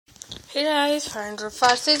Hey guys, friends of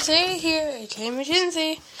 568 here, aka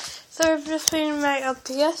Mackenzie. So I'm just painting my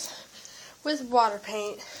LPS with water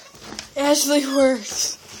paint. It actually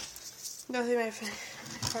works. Go see my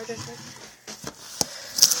card.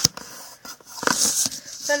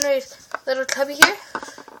 So anyways, little tubby here,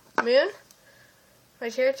 Moon, my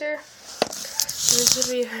character, and this should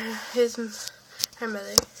be her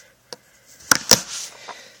mother.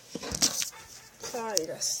 Sorry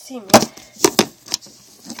to see me.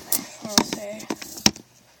 Okay,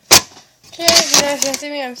 you guys can see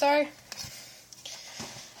me, I'm sorry.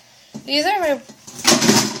 These are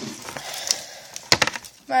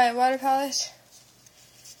my water palette.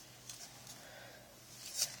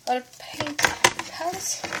 Water paint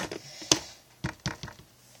palette.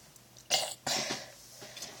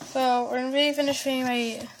 So we're gonna be finishing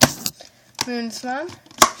my Moon's mom.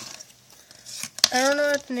 I don't know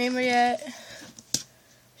what to name her yet.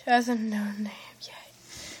 She hasn't known name yet.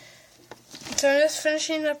 So I'm just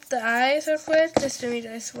finishing up the eyes real quick, just to me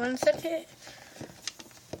just 1 second.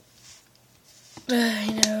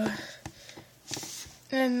 I know.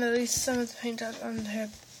 And at least some of the paint out on her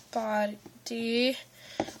body,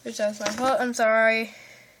 which was my fault. I'm sorry.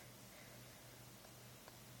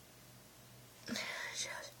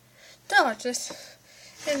 Don't watch this.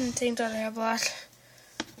 And paint on her black.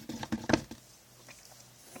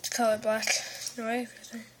 It's color black. No way.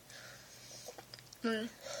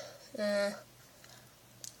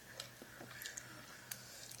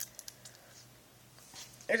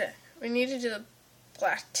 Okay, we need to do the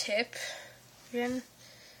black tip again.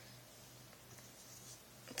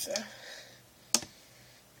 So,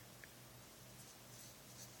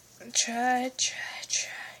 try.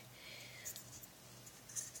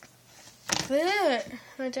 Look,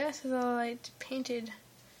 my desk is all like painted.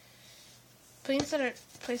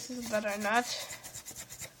 Places that are not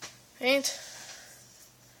paint.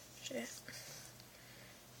 Shit.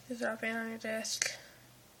 Just drop paint on your desk.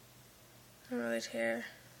 I don't really care.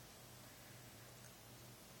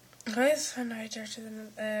 Why is fun right there to the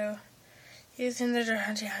blue? Using the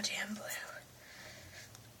goddamn blue.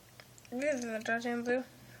 Using the goddamn blue.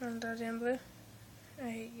 Blue. I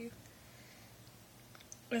hate you.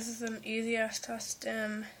 This is an easy ass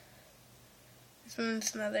custom. This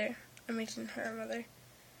one's mother. I'm making her mother.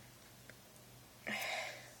 I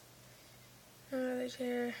don't really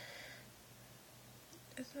care.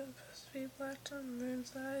 It's not supposed to be black on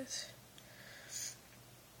Moon's eyes.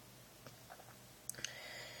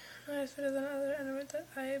 Nice better than the other, and with the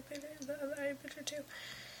other eye bigger too.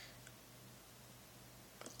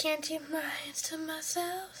 Can't keep my hands to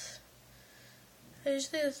myself. I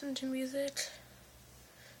usually listen to music.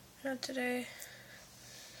 Not today.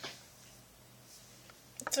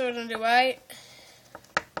 So we're gonna do white.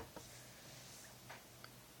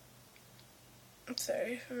 I'm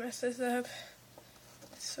sorry if I messed this up.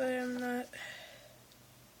 This way I'm not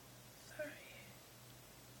sorry.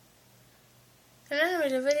 And then I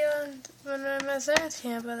made a video when I messed up with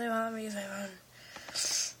camp, but they won't let me use my phone.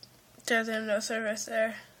 There's no service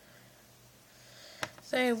there.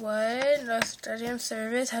 Say what? No goddamn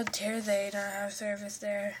service? How dare they not have service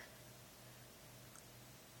there?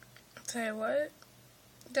 Say what?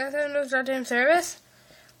 Does have no goddamn service?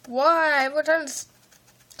 Why? What kind of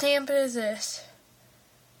camp is this?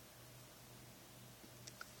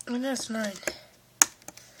 I know it's 9.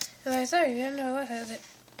 And I sorry, you don't know what has it.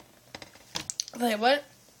 Like what?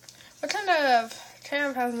 What kind of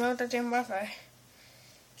camp has no goddamn Wi-Fi?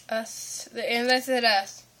 Us. And I said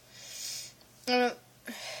us.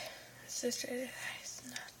 Sister is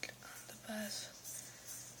not on the bus.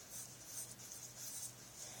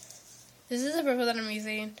 This is the purple that I'm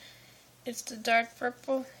using. It's the dark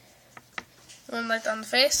purple. The one like on the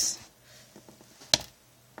face.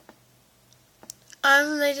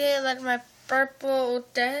 I'm making like my purple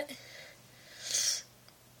that.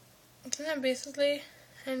 Isn't that basically?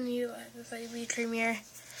 I need like this like be creamier.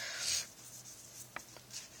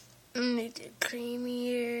 I need it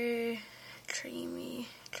creamier.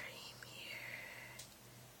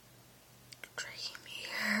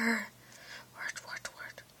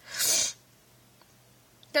 Word.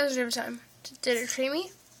 That was every time. Did it creamy?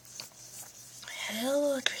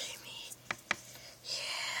 Hella creamy.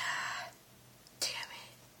 Yeah. Damn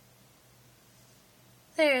it.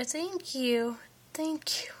 There, thank you.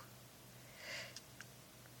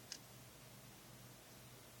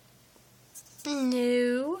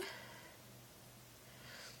 No.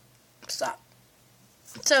 Stop.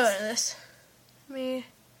 So this. Me.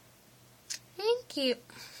 Thank you.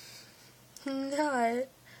 Not.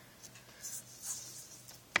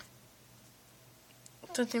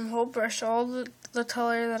 The same whole brush, all the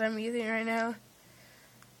color that I'm using right now.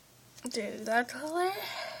 do that color.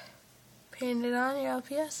 Paint it on your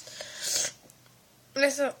LPS.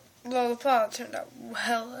 This well, the palette turned out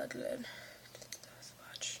hella good.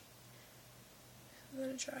 Swatch. I'm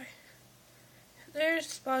gonna try. There's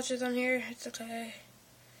splotches on here. It's okay.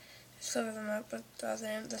 Just cover them up with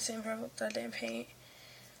the same purple, that damn paint.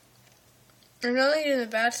 I'm only doing the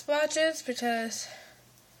bad splotches because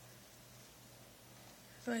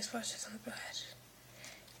there's only splotches on the bad.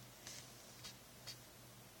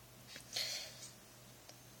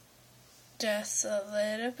 Just a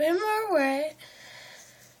little bit more wet.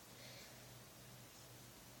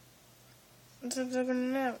 What's up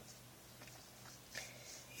looking out?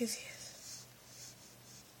 Easy as.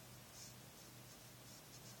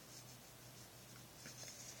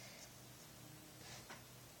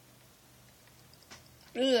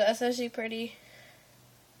 Ooh, that's actually pretty.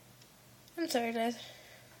 I'm sorry, guys.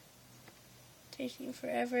 Taking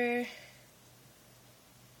forever.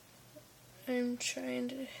 I'm trying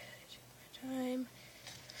to take my time.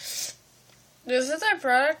 This is our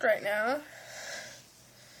product right now.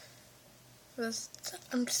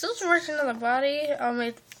 I'm still working on the body.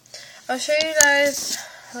 I'll show you guys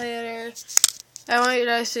later. I want you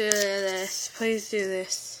guys to do this. Please do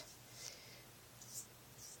this.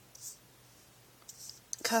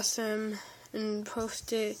 Custom and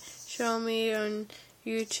post it. Show me on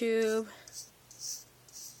YouTube.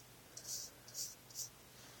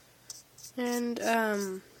 And I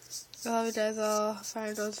love you guys all.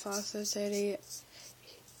 Find those Foster City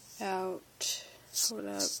out. Hold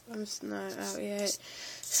up, I'm not out yet.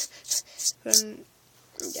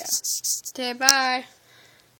 Yeah. Okay, bye.